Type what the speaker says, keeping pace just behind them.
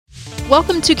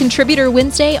Welcome to Contributor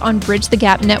Wednesday on Bridge the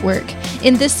Gap Network.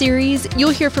 In this series, you'll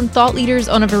hear from thought leaders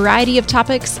on a variety of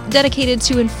topics dedicated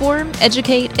to inform,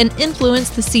 educate, and influence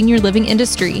the senior living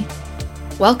industry.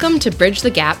 Welcome to Bridge the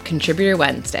Gap Contributor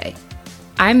Wednesday.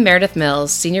 I'm Meredith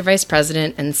Mills, Senior Vice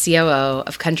President and COO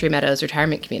of Country Meadows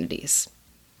Retirement Communities.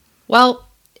 Well,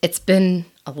 it's been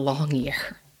a long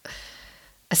year,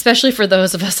 especially for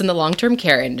those of us in the long-term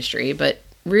care industry, but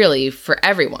really for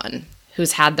everyone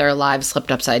who's had their lives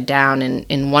flipped upside down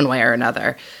in one way or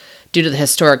another due to the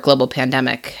historic global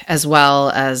pandemic, as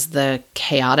well as the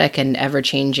chaotic and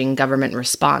ever-changing government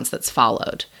response that's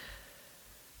followed.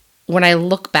 When I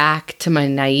look back to my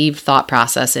naive thought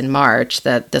process in March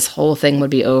that this whole thing would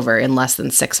be over in less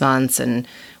than 6 months and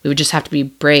we would just have to be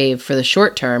brave for the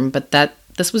short term, but that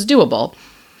this was doable,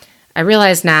 I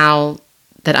realize now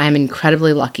that I'm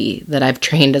incredibly lucky that I've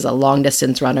trained as a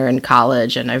long-distance runner in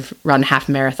college and I've run half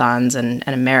marathons and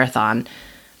a marathon.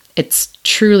 It's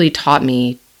truly taught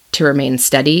me to remain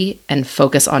steady and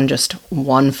focus on just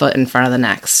one foot in front of the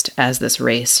next as this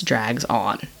race drags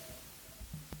on.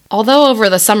 Although over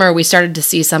the summer we started to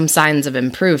see some signs of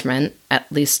improvement,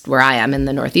 at least where I am in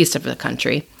the northeast of the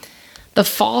country, the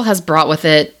fall has brought with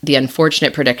it the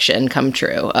unfortunate prediction come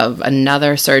true of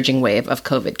another surging wave of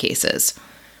COVID cases.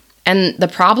 And the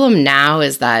problem now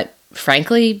is that,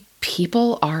 frankly,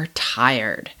 people are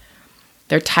tired.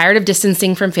 They're tired of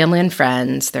distancing from family and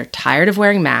friends. They're tired of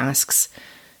wearing masks,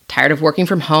 tired of working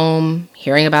from home,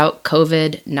 hearing about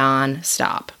COVID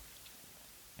nonstop.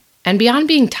 And beyond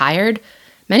being tired,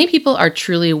 many people are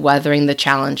truly weathering the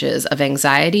challenges of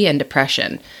anxiety and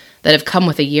depression that have come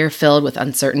with a year filled with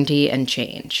uncertainty and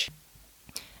change.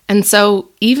 And so,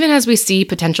 even as we see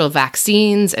potential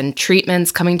vaccines and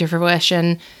treatments coming to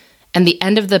fruition, and the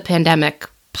end of the pandemic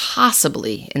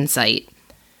possibly in sight,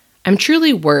 I'm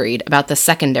truly worried about the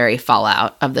secondary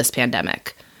fallout of this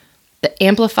pandemic, the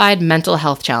amplified mental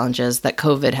health challenges that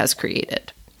COVID has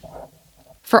created.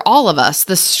 For all of us,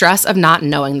 the stress of not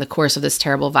knowing the course of this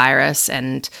terrible virus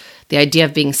and the idea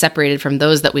of being separated from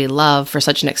those that we love for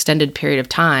such an extended period of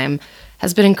time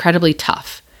has been incredibly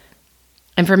tough.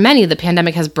 And for many, the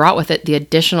pandemic has brought with it the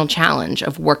additional challenge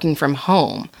of working from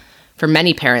home, for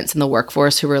many parents in the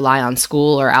workforce who rely on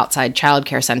school or outside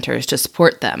childcare centers to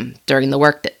support them during the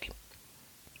workday.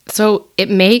 So it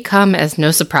may come as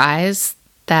no surprise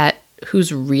that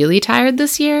who's really tired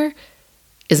this year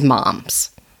is moms.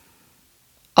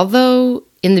 Although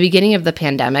in the beginning of the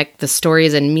pandemic, the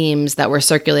stories and memes that were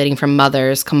circulating from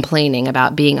mothers complaining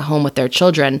about being home with their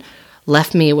children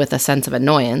left me with a sense of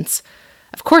annoyance,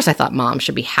 of course I thought moms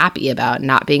should be happy about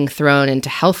not being thrown into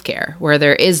healthcare where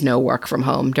there is no work from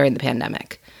home during the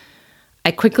pandemic.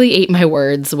 I quickly ate my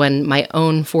words when my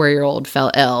own 4-year-old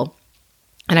fell ill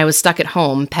and I was stuck at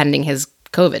home pending his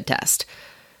COVID test.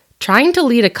 Trying to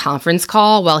lead a conference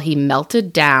call while he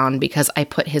melted down because I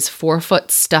put his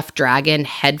 4-foot stuffed dragon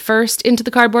headfirst into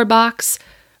the cardboard box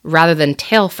rather than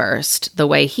tail first, the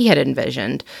way he had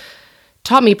envisioned,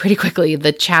 taught me pretty quickly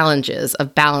the challenges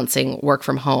of balancing work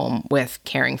from home with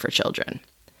caring for children.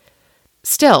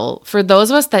 Still, for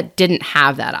those of us that didn't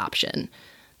have that option,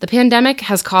 the pandemic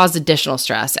has caused additional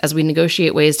stress as we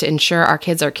negotiate ways to ensure our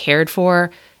kids are cared for,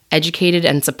 educated,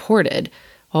 and supported,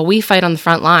 while we fight on the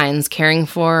front lines caring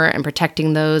for and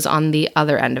protecting those on the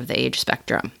other end of the age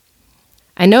spectrum.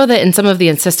 I know that in some of the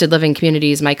assisted living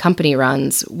communities my company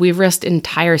runs, we've risked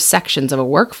entire sections of a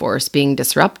workforce being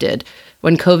disrupted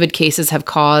when COVID cases have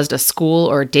caused a school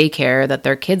or daycare that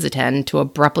their kids attend to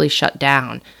abruptly shut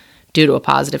down due to a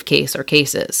positive case or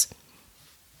cases.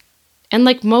 And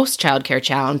like most childcare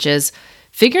challenges,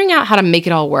 figuring out how to make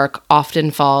it all work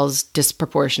often falls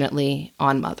disproportionately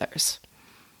on mothers.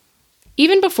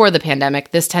 Even before the pandemic,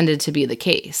 this tended to be the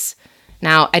case.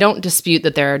 Now, I don't dispute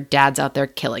that there are dads out there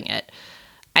killing it.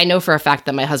 I know for a fact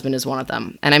that my husband is one of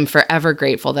them, and I'm forever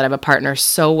grateful that I have a partner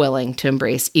so willing to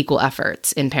embrace equal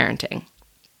efforts in parenting.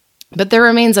 But there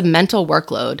remains a mental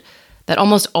workload that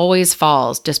almost always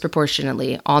falls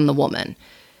disproportionately on the woman,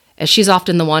 as she's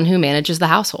often the one who manages the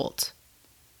household.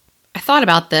 I thought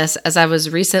about this as I was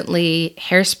recently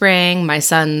hairspraying my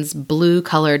son's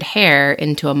blue-colored hair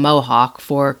into a mohawk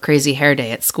for Crazy Hair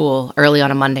Day at school early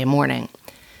on a Monday morning.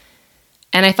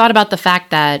 And I thought about the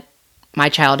fact that my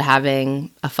child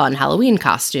having a fun Halloween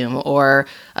costume or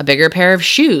a bigger pair of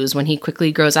shoes when he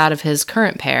quickly grows out of his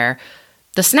current pair,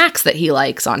 the snacks that he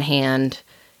likes on hand,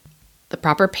 the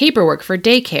proper paperwork for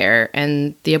daycare,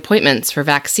 and the appointments for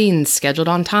vaccines scheduled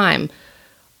on time.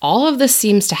 All of this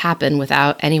seems to happen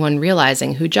without anyone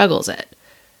realizing who juggles it.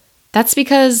 That's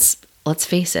because, let's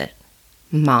face it,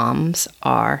 moms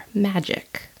are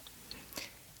magic.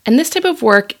 And this type of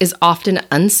work is often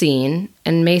unseen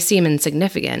and may seem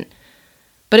insignificant,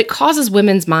 but it causes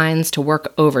women's minds to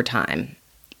work overtime,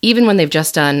 even when they've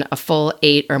just done a full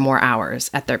 8 or more hours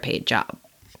at their paid job.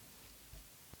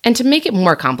 And to make it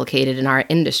more complicated in our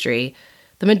industry,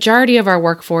 the majority of our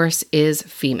workforce is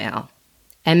female,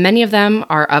 and many of them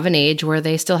are of an age where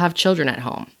they still have children at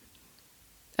home.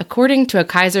 According to a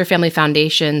Kaiser Family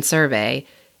Foundation survey,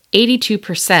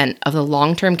 82% of the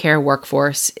long-term care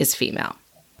workforce is female.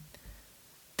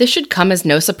 This should come as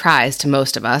no surprise to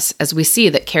most of us, as we see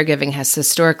that caregiving has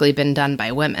historically been done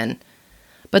by women.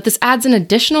 But this adds an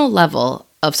additional level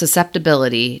of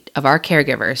susceptibility of our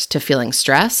caregivers to feeling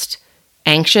stressed,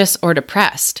 anxious, or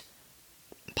depressed,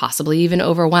 possibly even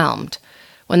overwhelmed,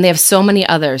 when they have so many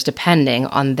others depending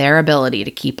on their ability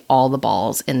to keep all the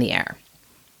balls in the air.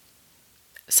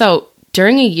 So,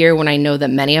 during a year when I know that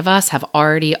many of us have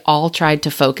already all tried to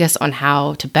focus on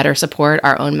how to better support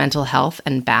our own mental health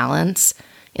and balance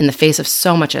in the face of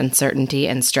so much uncertainty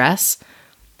and stress,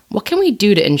 what can we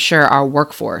do to ensure our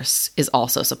workforce is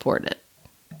also supported?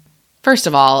 First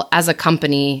of all, as a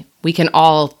company, we can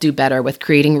all do better with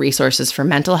creating resources for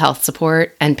mental health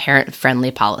support and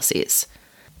parent-friendly policies.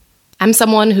 I'm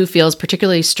someone who feels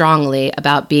particularly strongly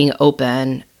about being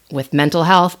open with mental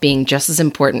health being just as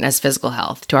important as physical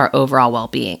health to our overall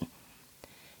well-being,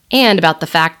 and about the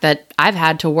fact that I've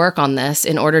had to work on this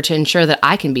in order to ensure that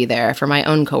I can be there for my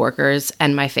own coworkers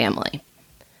and my family.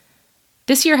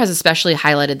 This year has especially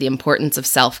highlighted the importance of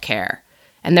self-care,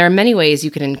 and there are many ways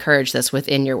you can encourage this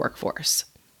within your workforce.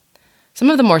 Some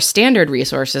of the more standard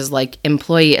resources, like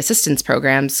employee assistance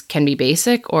programs, can be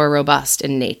basic or robust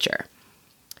in nature.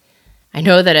 I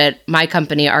know that at my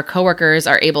company, our coworkers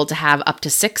are able to have up to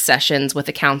 6 sessions with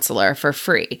a counselor for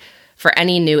free for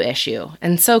any new issue,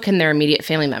 and so can their immediate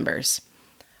family members.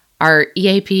 Our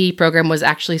EAP program was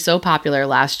actually so popular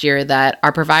last year that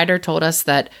our provider told us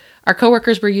that our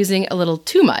coworkers were using a little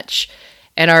too much,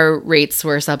 and our rates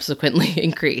were subsequently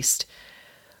increased.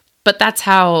 But that's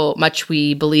how much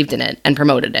we believed in it and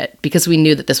promoted it, because we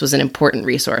knew that this was an important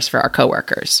resource for our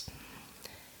coworkers.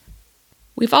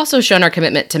 We've also shown our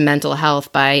commitment to mental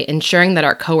health by ensuring that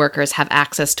our coworkers have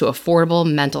access to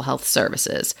affordable mental health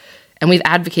services, and we've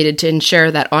advocated to ensure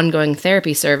that ongoing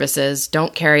therapy services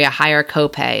don't carry a higher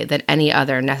copay than any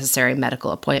other necessary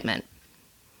medical appointment.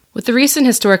 With the recent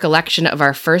historic election of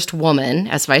our first woman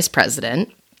as vice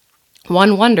president,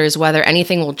 one wonders whether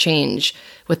anything will change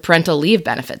with parental leave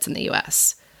benefits in the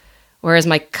U.S. Whereas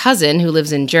my cousin, who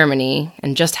lives in Germany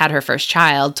and just had her first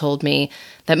child, told me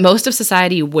that most of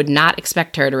society would not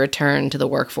expect her to return to the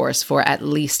workforce for at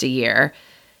least a year,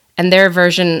 and their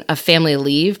version of family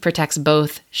leave protects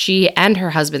both she and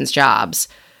her husband's jobs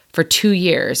for 2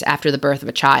 years after the birth of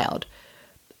a child.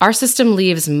 Our system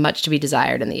leaves much to be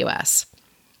desired in the U.S.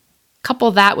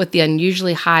 Couple that with the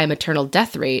unusually high maternal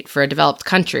death rate for a developed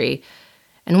country,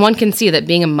 and one can see that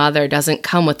being a mother doesn't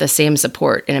come with the same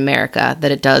support in America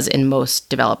that it does in most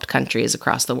developed countries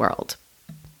across the world.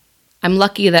 I'm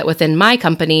lucky that within my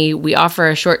company, we offer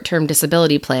a short-term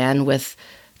disability plan with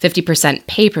 50%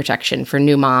 pay protection for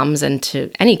new moms and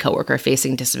to any coworker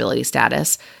facing disability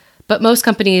status, but most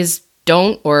companies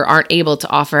don't or aren't able to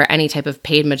offer any type of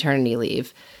paid maternity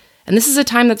leave. And this is a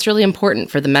time that's really important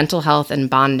for the mental health and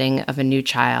bonding of a new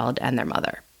child and their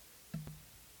mother.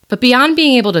 But beyond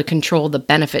being able to control the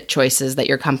benefit choices that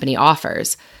your company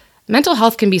offers, mental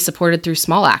health can be supported through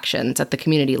small actions at the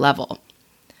community level.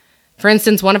 For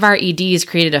instance, one of our EDs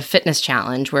created a fitness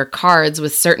challenge where cards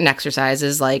with certain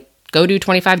exercises like go do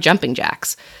 25 jumping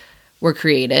jacks were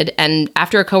created, and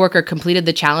after a coworker completed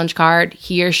the challenge card,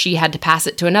 he or she had to pass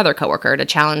it to another coworker to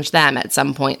challenge them at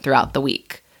some point throughout the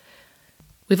week.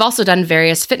 We've also done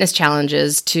various fitness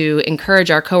challenges to encourage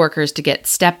our coworkers to get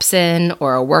steps in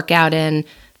or a workout in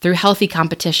through healthy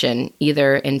competition,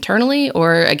 either internally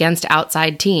or against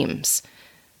outside teams.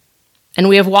 And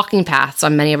we have walking paths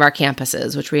on many of our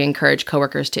campuses, which we encourage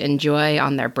coworkers to enjoy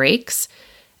on their breaks,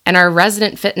 and our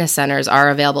resident fitness centers are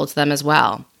available to them as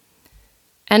well.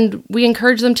 And we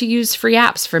encourage them to use free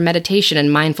apps for meditation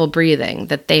and mindful breathing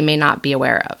that they may not be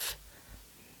aware of.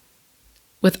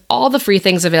 With all the free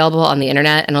things available on the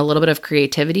internet and a little bit of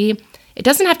creativity, it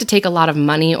doesn't have to take a lot of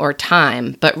money or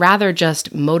time, but rather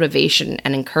just motivation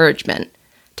and encouragement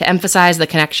to emphasize the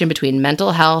connection between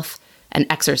mental health and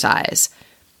exercise,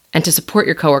 and to support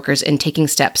your coworkers in taking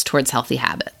steps towards healthy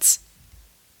habits.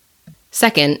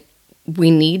 Second,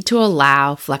 we need to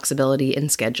allow flexibility in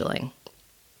scheduling.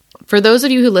 For those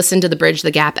of you who listened to the Bridge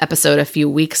the Gap episode a few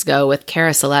weeks ago with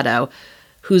Cara Soletto,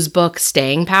 whose book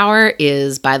Staying Power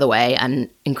is, by the way, an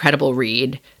incredible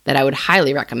read that I would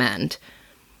highly recommend,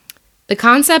 The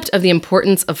concept of the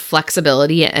importance of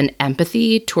flexibility and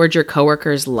empathy towards your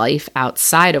coworker's life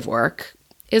outside of work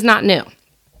is not new.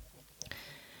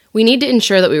 We need to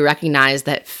ensure that we recognize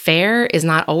that fair is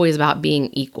not always about being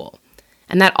equal,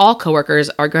 and that all coworkers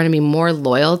are going to be more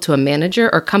loyal to a manager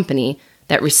or company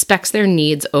that respects their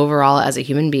needs overall as a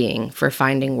human being for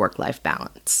finding work-life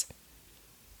balance.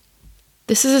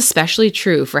 This is especially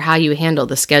true for how you handle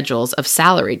the schedules of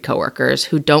salaried coworkers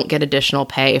who don't get additional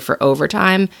pay for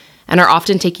overtime and are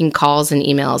often taking calls and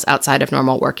emails outside of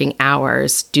normal working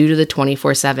hours due to the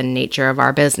 24/7 nature of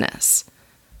our business.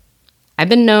 I've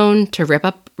been known to rip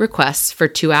up requests for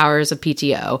 2 hours of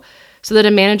PTO so that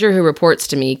a manager who reports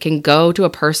to me can go to a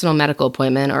personal medical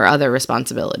appointment or other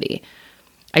responsibility.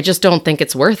 I just don't think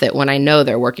it's worth it when I know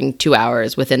they're working 2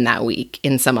 hours within that week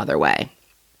in some other way.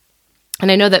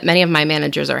 And I know that many of my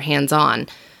managers are hands-on,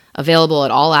 available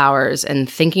at all hours, and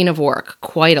thinking of work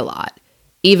quite a lot,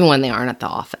 even when they aren't at the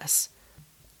office.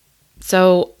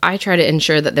 So I try to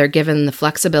ensure that they're given the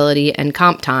flexibility and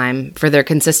comp time for their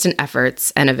consistent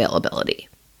efforts and availability.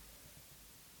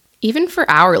 Even for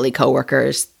hourly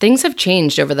coworkers, things have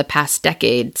changed over the past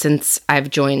decade since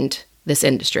I've joined this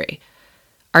industry.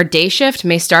 Our day shift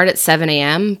may start at 7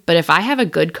 a.m., but if I have a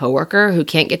good coworker who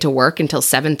can't get to work until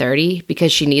 7:30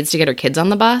 because she needs to get her kids on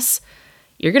the bus,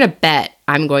 you're going to bet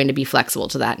I'm going to be flexible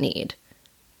to that need.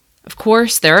 Of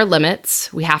course, there are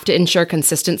limits. We have to ensure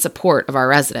consistent support of our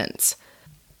residents.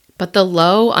 But the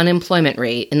low unemployment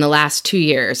rate in the last 2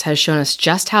 years has shown us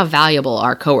just how valuable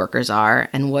our coworkers are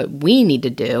and what we need to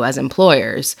do as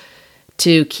employers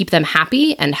to keep them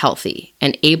happy and healthy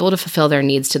and able to fulfill their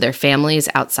needs to their families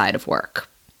outside of work.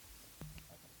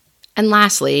 And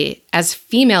lastly, as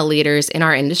female leaders in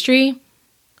our industry,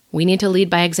 we need to lead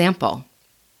by example.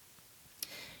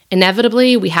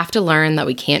 Inevitably, we have to learn that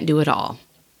we can't do it all.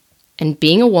 And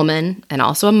being a woman and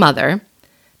also a mother,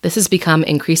 this has become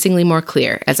increasingly more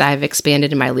clear as I have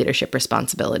expanded in my leadership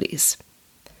responsibilities.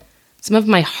 Some of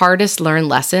my hardest learned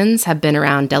lessons have been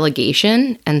around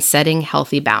delegation and setting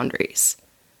healthy boundaries.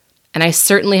 And I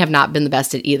certainly have not been the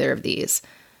best at either of these.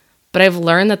 But I've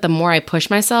learned that the more I push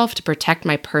myself to protect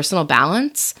my personal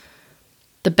balance,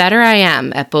 the better I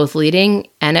am at both leading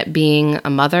and at being a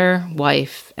mother,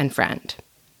 wife, and friend.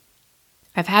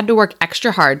 I've had to work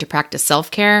extra hard to practice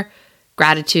self-care,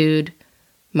 gratitude,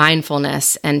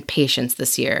 mindfulness, and patience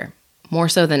this year, more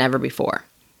so than ever before.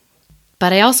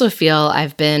 But I also feel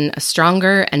I've been a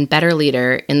stronger and better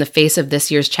leader in the face of this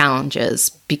year's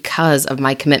challenges because of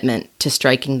my commitment to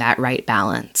striking that right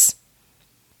balance.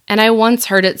 And I once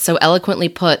heard it so eloquently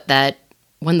put that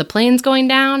when the plane's going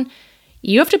down,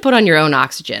 you have to put on your own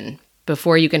oxygen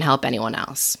before you can help anyone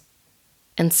else.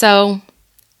 And so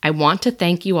I want to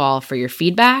thank you all for your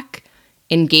feedback,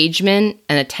 engagement,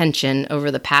 and attention over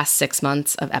the past 6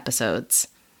 months of episodes.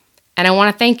 And I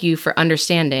want to thank you for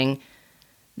understanding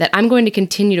that I'm going to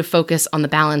continue to focus on the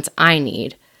balance I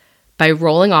need by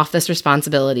rolling off this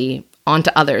responsibility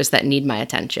onto others that need my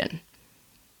attention.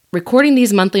 Recording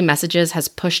these monthly messages has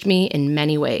pushed me in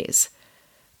many ways.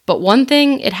 But one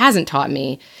thing it hasn't taught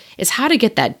me is how to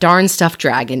get that darn stuffed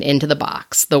dragon into the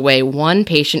box the way one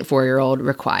patient 4-year-old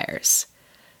requires.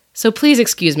 So please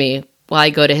excuse me while I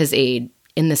go to his aid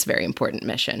in this very important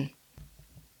mission.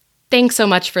 Thanks so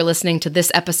much for listening to this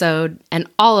episode and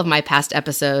all of my past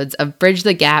episodes of Bridge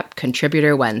the Gap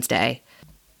Contributor Wednesday.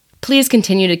 Please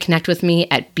continue to connect with me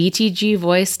at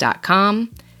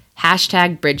btgvoice.com,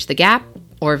 #BridgeTheGap,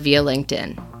 or via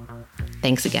LinkedIn.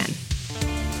 Thanks again.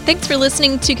 Thanks for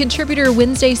listening to Contributor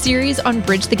Wednesday series on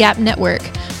Bridge the Gap Network.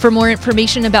 For more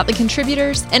information about the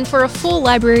contributors and for a full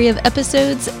library of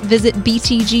episodes, visit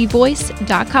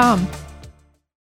btgvoice.com.